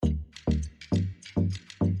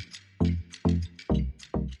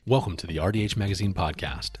Welcome to the RDH Magazine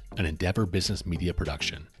podcast, an Endeavor Business Media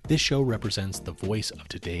production. This show represents the voice of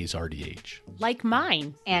today's RDH. Like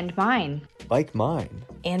mine. And mine. Like mine.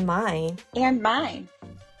 And mine. And mine.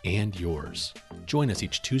 And yours. Join us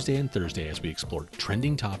each Tuesday and Thursday as we explore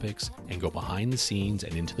trending topics and go behind the scenes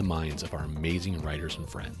and into the minds of our amazing writers and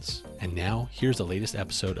friends. And now, here's the latest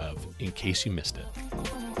episode of In Case You Missed It.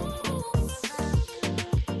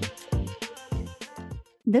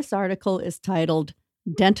 This article is titled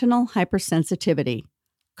Dentinal Hypersensitivity,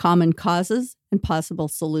 Common Causes and Possible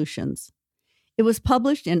Solutions. It was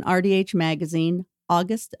published in RDH Magazine,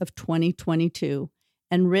 August of 2022,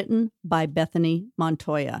 and written by Bethany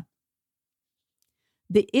Montoya.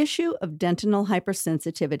 The issue of dentinal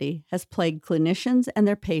hypersensitivity has plagued clinicians and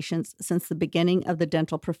their patients since the beginning of the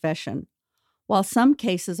dental profession. While some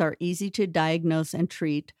cases are easy to diagnose and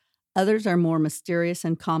treat, others are more mysterious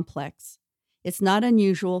and complex. It's not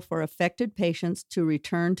unusual for affected patients to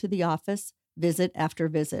return to the office visit after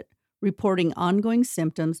visit, reporting ongoing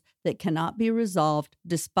symptoms that cannot be resolved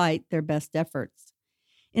despite their best efforts.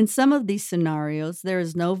 In some of these scenarios, there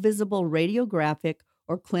is no visible radiographic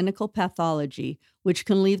or clinical pathology, which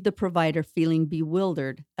can leave the provider feeling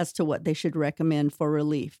bewildered as to what they should recommend for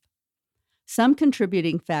relief. Some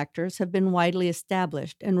contributing factors have been widely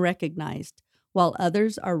established and recognized, while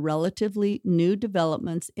others are relatively new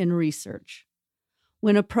developments in research.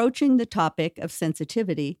 When approaching the topic of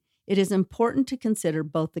sensitivity, it is important to consider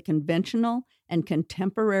both the conventional and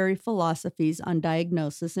contemporary philosophies on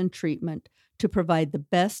diagnosis and treatment to provide the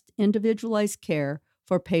best individualized care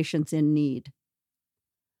for patients in need.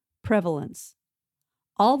 Prevalence.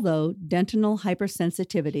 Although dentinal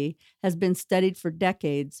hypersensitivity has been studied for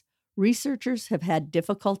decades, researchers have had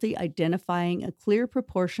difficulty identifying a clear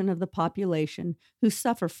proportion of the population who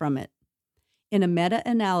suffer from it. In a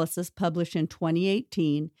meta-analysis published in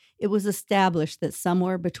 2018, it was established that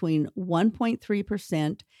somewhere between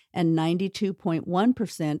 1.3% and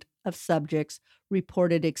 92.1% of subjects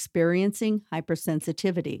reported experiencing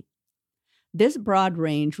hypersensitivity. This broad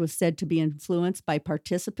range was said to be influenced by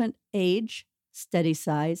participant age, study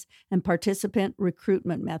size, and participant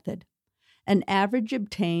recruitment method. An average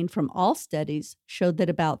obtained from all studies showed that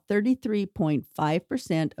about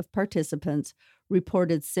 33.5% of participants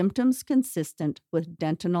reported symptoms consistent with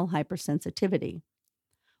dentinal hypersensitivity.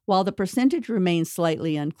 While the percentage remains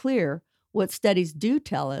slightly unclear, what studies do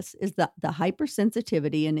tell us is that the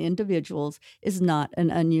hypersensitivity in individuals is not an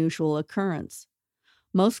unusual occurrence.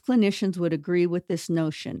 Most clinicians would agree with this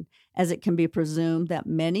notion, as it can be presumed that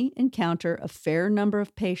many encounter a fair number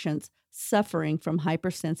of patients suffering from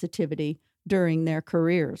hypersensitivity during their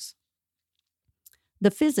careers.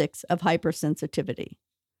 The physics of hypersensitivity.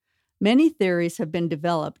 Many theories have been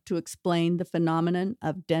developed to explain the phenomenon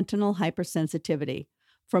of dentinal hypersensitivity,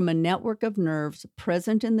 from a network of nerves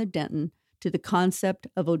present in the dentin to the concept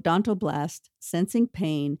of odontoblast sensing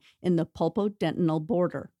pain in the pulpodentinal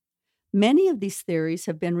border. Many of these theories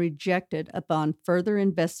have been rejected upon further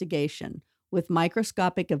investigation, with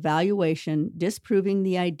microscopic evaluation disproving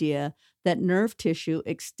the idea that nerve tissue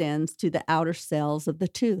extends to the outer cells of the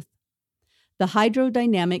tooth. The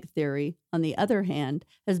hydrodynamic theory, on the other hand,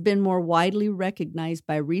 has been more widely recognized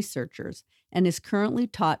by researchers and is currently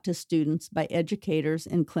taught to students by educators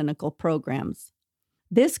in clinical programs.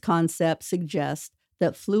 This concept suggests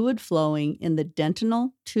that fluid flowing in the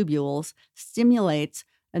dentinal tubules stimulates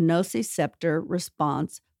a nociceptor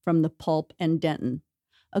response from the pulp and dentin.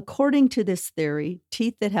 According to this theory,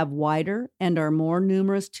 teeth that have wider and are more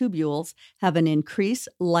numerous tubules have an increased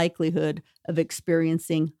likelihood of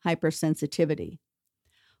experiencing hypersensitivity.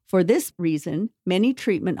 For this reason, many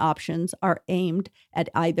treatment options are aimed at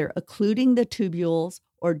either occluding the tubules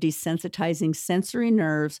or desensitizing sensory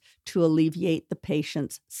nerves to alleviate the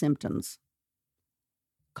patient's symptoms.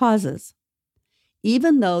 Causes.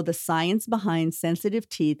 Even though the science behind sensitive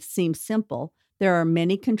teeth seems simple, there are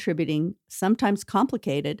many contributing, sometimes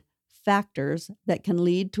complicated, factors that can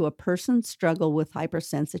lead to a person's struggle with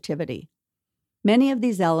hypersensitivity. Many of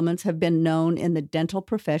these elements have been known in the dental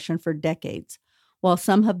profession for decades, while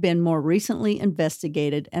some have been more recently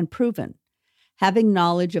investigated and proven. Having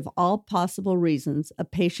knowledge of all possible reasons a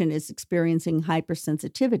patient is experiencing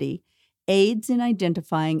hypersensitivity aids in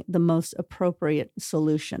identifying the most appropriate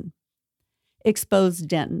solution. Exposed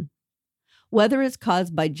dentin. Whether it's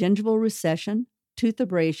caused by gingival recession, tooth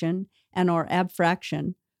abrasion, and/or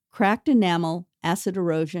abfraction, cracked enamel, acid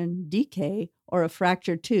erosion, decay, or a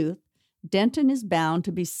fractured tooth, dentin is bound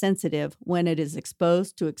to be sensitive when it is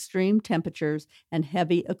exposed to extreme temperatures and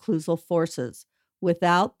heavy occlusal forces,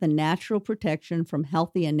 without the natural protection from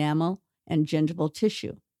healthy enamel and gingival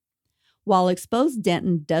tissue. While exposed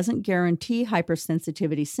dentin doesn't guarantee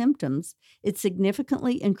hypersensitivity symptoms, it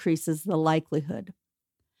significantly increases the likelihood.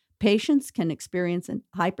 Patients can experience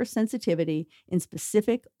hypersensitivity in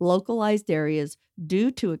specific localized areas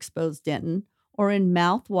due to exposed dentin or in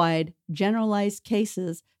mouth-wide generalized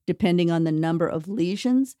cases depending on the number of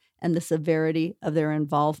lesions and the severity of their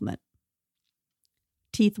involvement.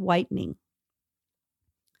 Teeth whitening.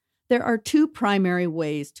 There are two primary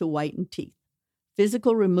ways to whiten teeth: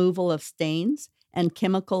 physical removal of stains and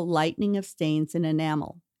chemical lightening of stains in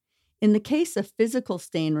enamel. In the case of physical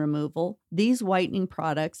stain removal, these whitening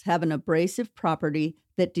products have an abrasive property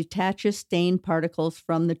that detaches stain particles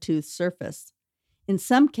from the tooth surface. In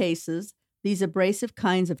some cases, these abrasive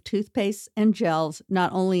kinds of toothpaste and gels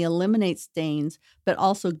not only eliminate stains, but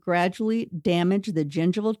also gradually damage the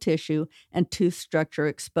gingival tissue and tooth structure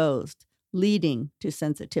exposed, leading to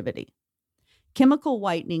sensitivity. Chemical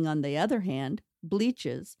whitening, on the other hand,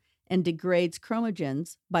 bleaches and degrades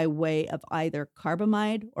chromogens by way of either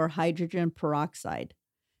carbamide or hydrogen peroxide.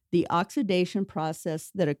 The oxidation process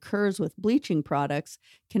that occurs with bleaching products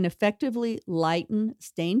can effectively lighten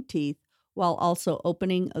stained teeth while also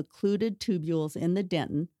opening occluded tubules in the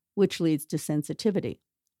dentin, which leads to sensitivity.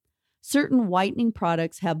 Certain whitening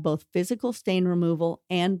products have both physical stain removal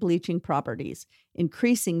and bleaching properties,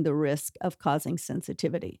 increasing the risk of causing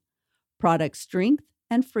sensitivity. Product strength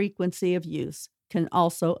and frequency of use can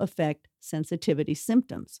also affect sensitivity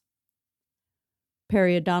symptoms.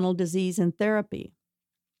 Periodontal disease and therapy.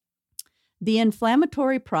 The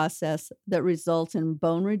inflammatory process that results in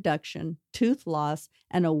bone reduction, tooth loss,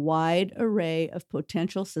 and a wide array of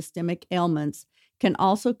potential systemic ailments can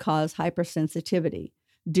also cause hypersensitivity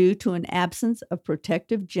due to an absence of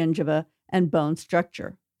protective gingiva and bone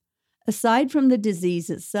structure. Aside from the disease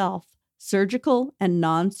itself, surgical and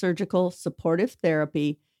non-surgical supportive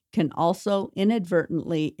therapy can also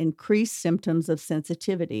inadvertently increase symptoms of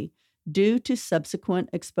sensitivity due to subsequent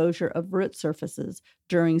exposure of root surfaces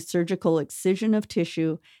during surgical excision of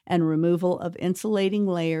tissue and removal of insulating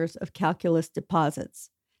layers of calculus deposits,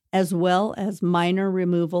 as well as minor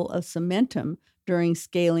removal of cementum during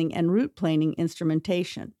scaling and root planing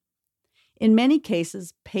instrumentation. In many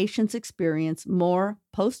cases, patients experience more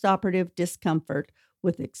postoperative discomfort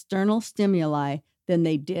with external stimuli than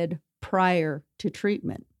they did prior to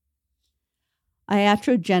treatment.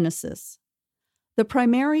 Iatrogenesis. The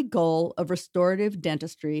primary goal of restorative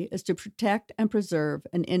dentistry is to protect and preserve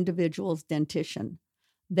an individual's dentition,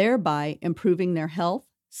 thereby improving their health,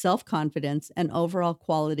 self-confidence, and overall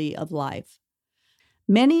quality of life.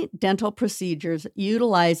 Many dental procedures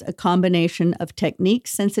utilize a combination of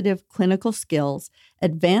technique-sensitive clinical skills,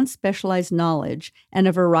 advanced specialized knowledge, and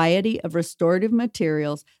a variety of restorative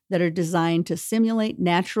materials that are designed to simulate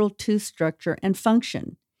natural tooth structure and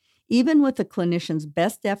function. Even with the clinician's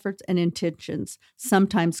best efforts and intentions,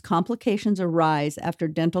 sometimes complications arise after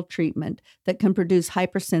dental treatment that can produce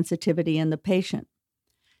hypersensitivity in the patient.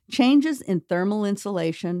 Changes in thermal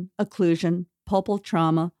insulation, occlusion, pulpal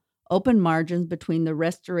trauma, open margins between the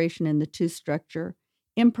restoration and the tooth structure,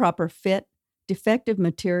 improper fit, defective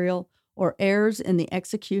material, or errors in the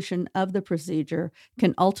execution of the procedure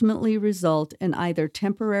can ultimately result in either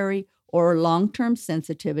temporary or long-term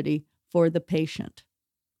sensitivity for the patient.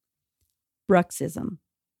 Bruxism.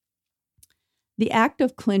 The act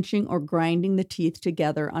of clenching or grinding the teeth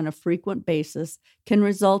together on a frequent basis can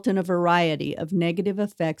result in a variety of negative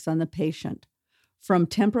effects on the patient, from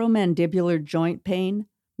temporomandibular joint pain,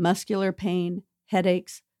 muscular pain,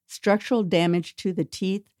 headaches, structural damage to the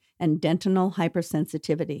teeth, and dentinal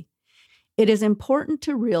hypersensitivity. It is important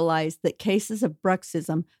to realize that cases of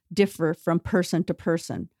bruxism differ from person to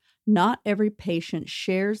person. Not every patient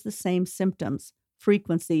shares the same symptoms,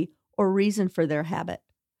 frequency, or reason for their habit.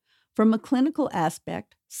 From a clinical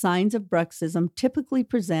aspect, signs of bruxism typically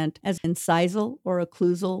present as incisal or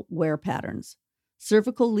occlusal wear patterns,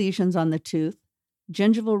 cervical lesions on the tooth,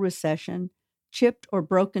 gingival recession, chipped or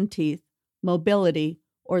broken teeth, mobility,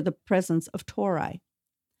 or the presence of tori.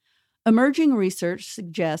 Emerging research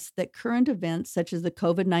suggests that current events such as the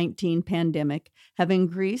COVID-19 pandemic have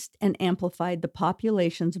increased and amplified the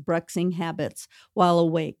population's bruxing habits while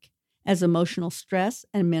awake, as emotional stress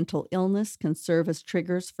and mental illness can serve as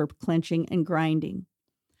triggers for clenching and grinding.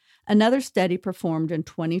 Another study performed in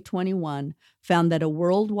 2021 found that a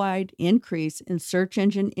worldwide increase in search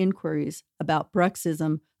engine inquiries about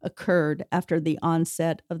bruxism occurred after the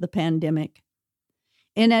onset of the pandemic.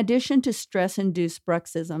 In addition to stress-induced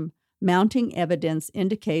bruxism, mounting evidence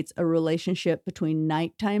indicates a relationship between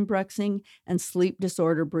nighttime bruxing and sleep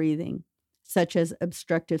disorder breathing, such as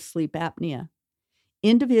obstructive sleep apnea.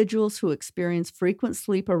 Individuals who experience frequent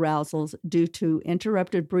sleep arousals due to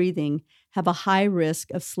interrupted breathing have a high risk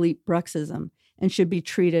of sleep bruxism and should be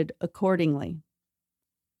treated accordingly.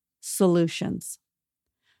 Solutions.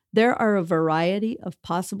 There are a variety of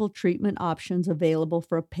possible treatment options available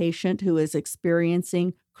for a patient who is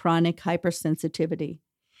experiencing chronic hypersensitivity.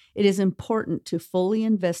 It is important to fully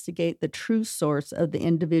investigate the true source of the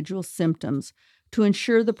individual's symptoms to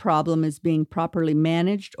ensure the problem is being properly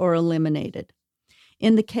managed or eliminated.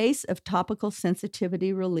 In the case of topical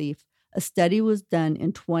sensitivity relief, a study was done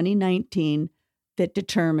in 2019 that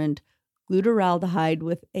determined glutaraldehyde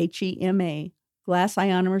with HEMA, glass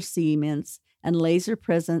ionomer cements, and laser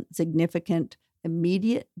present significant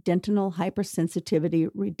immediate dentinal hypersensitivity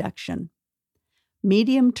reduction.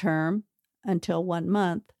 Medium term, until 1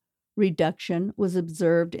 month, reduction was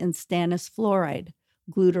observed in stannous fluoride,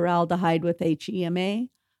 glutaraldehyde with HEMA,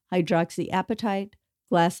 hydroxyapatite,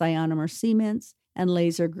 glass ionomer cements, and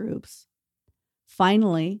laser groups.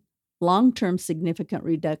 Finally, long-term significant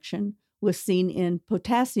reduction was seen in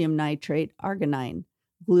potassium nitrate arginine,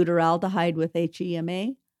 glutaraldehyde with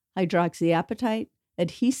HEMA, hydroxyapatite,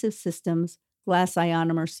 adhesive systems, glass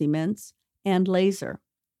ionomer cements, and laser.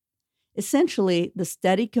 Essentially, the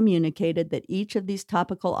study communicated that each of these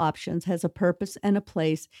topical options has a purpose and a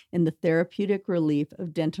place in the therapeutic relief of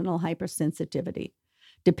dentinal hypersensitivity,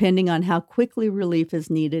 depending on how quickly relief is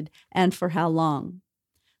needed and for how long.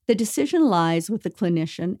 The decision lies with the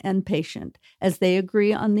clinician and patient as they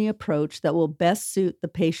agree on the approach that will best suit the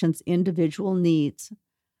patient's individual needs.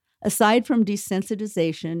 Aside from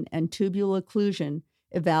desensitization and tubule occlusion,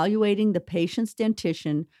 evaluating the patient's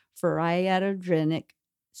dentition for iatrogenic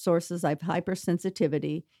sources of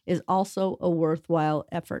hypersensitivity is also a worthwhile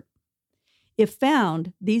effort. If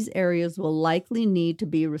found, these areas will likely need to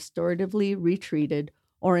be restoratively retreated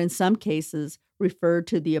or in some cases referred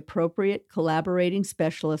to the appropriate collaborating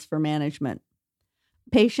specialist for management.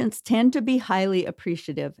 Patients tend to be highly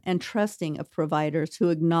appreciative and trusting of providers who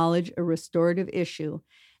acknowledge a restorative issue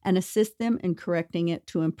and assist them in correcting it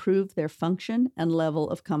to improve their function and level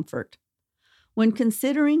of comfort. When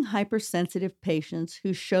considering hypersensitive patients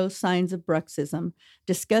who show signs of bruxism,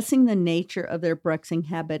 discussing the nature of their bruxing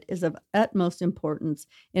habit is of utmost importance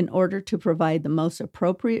in order to provide the most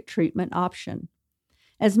appropriate treatment option.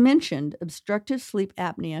 As mentioned, obstructive sleep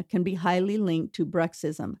apnea can be highly linked to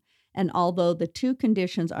bruxism, and although the two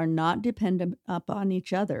conditions are not dependent upon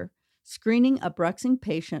each other, screening a bruxing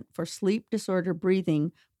patient for sleep disorder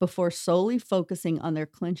breathing before solely focusing on their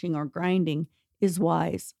clenching or grinding is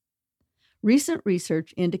wise. Recent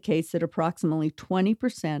research indicates that approximately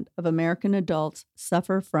 20% of American adults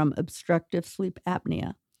suffer from obstructive sleep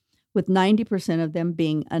apnea, with 90% of them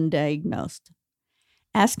being undiagnosed.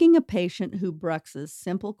 Asking a patient who bruxes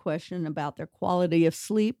simple questions about their quality of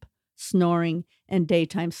sleep, snoring, and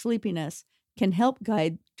daytime sleepiness can help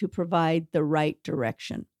guide to provide the right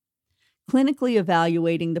direction. Clinically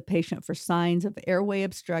evaluating the patient for signs of airway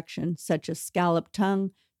obstruction, such as scalloped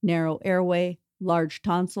tongue, narrow airway, large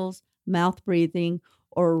tonsils, mouth breathing,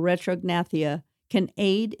 or retrognathia can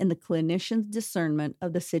aid in the clinician's discernment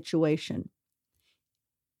of the situation.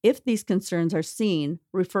 If these concerns are seen,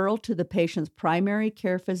 referral to the patient's primary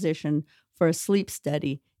care physician for a sleep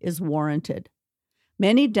study is warranted.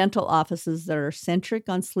 Many dental offices that are centric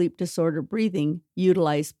on sleep disorder breathing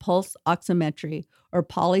utilize pulse oximetry or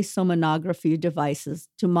polysomnography devices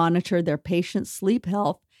to monitor their patient's sleep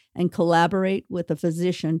health and collaborate with a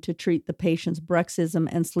physician to treat the patient's bruxism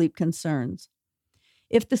and sleep concerns.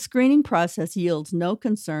 If the screening process yields no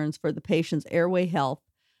concerns for the patient's airway health,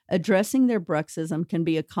 addressing their bruxism can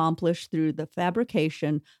be accomplished through the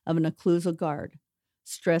fabrication of an occlusal guard,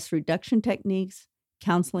 stress reduction techniques,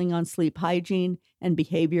 counseling on sleep hygiene, and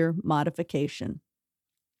behavior modification.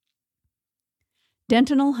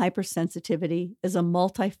 Dentinal hypersensitivity is a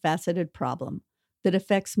multifaceted problem that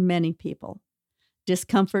affects many people.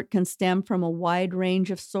 Discomfort can stem from a wide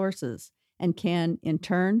range of sources and can, in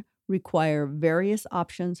turn, require various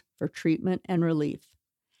options for treatment and relief.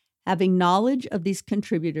 Having knowledge of these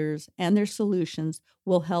contributors and their solutions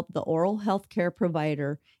will help the oral health care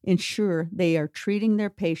provider ensure they are treating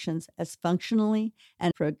their patients as functionally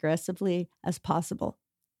and progressively as possible.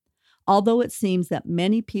 Although it seems that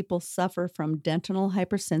many people suffer from dentinal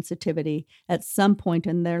hypersensitivity at some point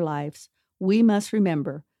in their lives, we must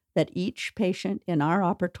remember that each patient in our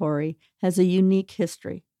operatory has a unique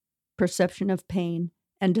history, perception of pain,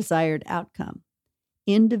 and desired outcome.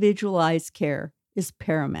 Individualized care is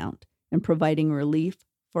paramount in providing relief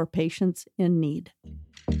for patients in need.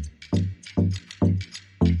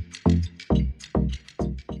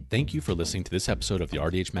 Thank you for listening to this episode of the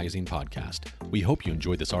RDH Magazine podcast. We hope you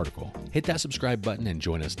enjoyed this article. Hit that subscribe button and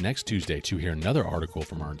join us next Tuesday to hear another article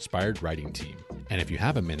from our inspired writing team. And if you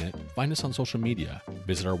have a minute, find us on social media,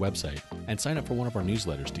 visit our website, and sign up for one of our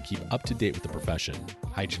newsletters to keep up to date with the profession.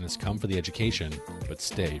 Hygienists come for the education, but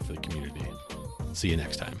stay for the community. See you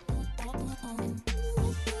next time.